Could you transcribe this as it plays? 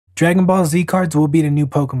Dragon Ball Z cards will be the new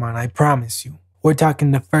Pokemon, I promise you. We're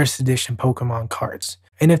talking the first edition Pokemon cards.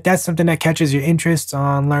 And if that's something that catches your interest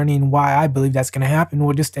on learning why I believe that's going to happen,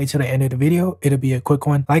 we'll just stay till the end of the video. It'll be a quick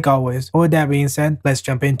one, like always. But with that being said, let's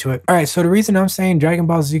jump into it. All right, so the reason I'm saying Dragon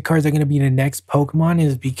Ball Z cards are going to be the next Pokemon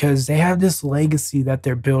is because they have this legacy that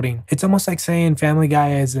they're building. It's almost like saying Family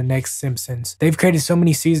Guy is the next Simpsons. They've created so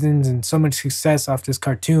many seasons and so much success off this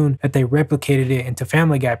cartoon that they replicated it into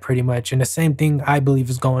Family Guy pretty much. And the same thing I believe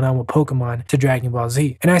is going on with Pokemon to Dragon Ball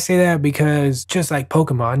Z. And I say that because just like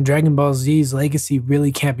Pokemon, Dragon Ball Z's legacy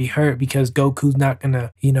really can't be hurt because Goku's not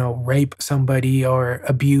gonna, rape somebody or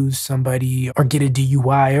abuse somebody or get a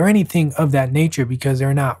DUI or anything of that nature because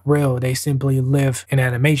they're not real. They simply live in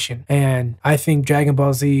animation. And I think Dragon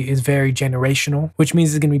Ball Z is very generational, which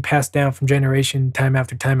means it's gonna be passed down from generation time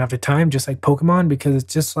after time after time, just like Pokemon, because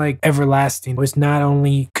it's just like everlasting. It's not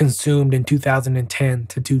only consumed in 2010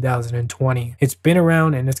 to 2020. It's been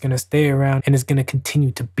around and it's gonna stay around and it's gonna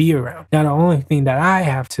continue to be around. Now, the only thing that I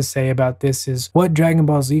have to say about this is what Dragon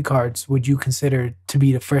Ball Z cards would you consider to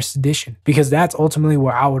be the first edition? Because that's ultimately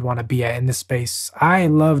where I would want to be at in this space. I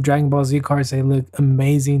love Dragon Ball Z cards. They look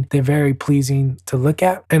amazing. They're very pleasing to look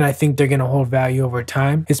at. And I think they're going to hold value over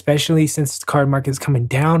time, especially since the card market is coming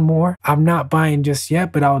down more. I'm not buying just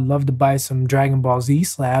yet, but I would love to buy some Dragon Ball Z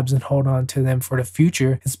slabs and hold on to them for the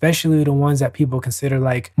future, especially the ones that people consider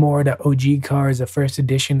like more the OG cards, the first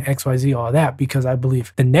edition, XYZ, all that, because I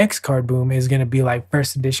believe the next card boom is going to be like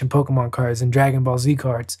first edition Pokemon cards and Dragon Ball Z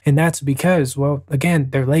cards. And that's because, well,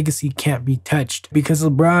 again, their legacy can't be touched. Because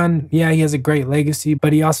LeBron, yeah, he has a great legacy,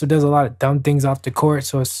 but he also does a lot of dumb things off the court.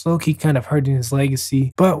 So it's low-key kind of hurting his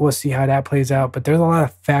legacy. But we'll see how that plays out. But there's a lot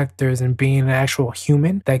of factors in being an actual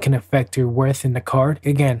human that can affect your worth in the card.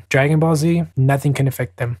 Again, Dragon Ball Z, nothing can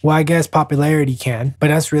affect them. Well, I guess popularity can, but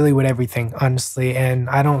that's really with everything, honestly. And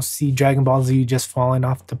I don't see Dragon Ball Z just falling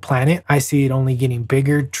off the planet. I see it only getting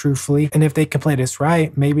bigger, truthfully. And if they can play this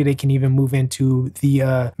right, maybe they can even move into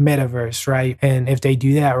the metaverse, right? And if they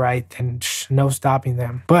do that right, then no stopping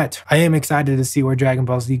them. But I am excited to see where Dragon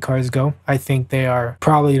Ball Z cards go. I think they are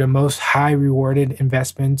probably the most high rewarded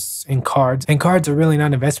investments in cards. And cards are really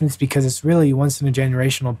not investments because it's really once in a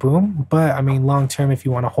generational boom. But I mean, long term, if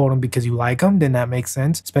you want to hold them because you like them, then that makes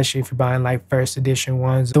sense. Especially if you're buying like first edition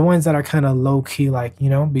ones, the ones that are kind of low key, like,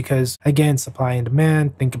 because again, supply and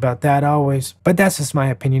demand, think about that always. But that's just my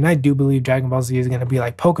opinion. I do believe Dragon Ball Z is going to be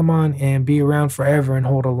like Pokemon and be around forever and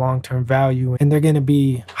hold a long-term value, and they're going to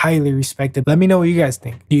be highly respected. Let me know what you guys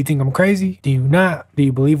think. Do you think I'm crazy? Do you not? Do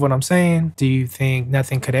you believe what I'm saying? Do you think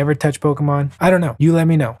nothing could ever touch Pokemon? I don't know. You let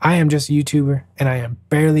me know. I am just a YouTuber and I am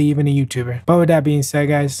barely even a YouTuber. But with that being said,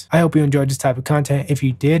 guys, I hope you enjoyed this type of content. If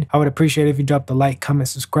you did, I would appreciate it if you dropped a like, comment,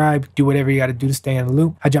 subscribe, do whatever you got to do to stay in the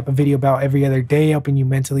loop. I drop a video about every other day, helping you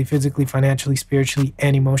mentally, physically, financially, spiritually,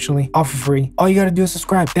 and emotionally, all for free. All you got to do is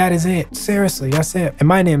subscribe. That is it. Seriously, that's it. And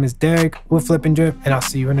my name is Derek with Flip and Drip, and I'll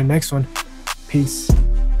see you in the next one. Peace.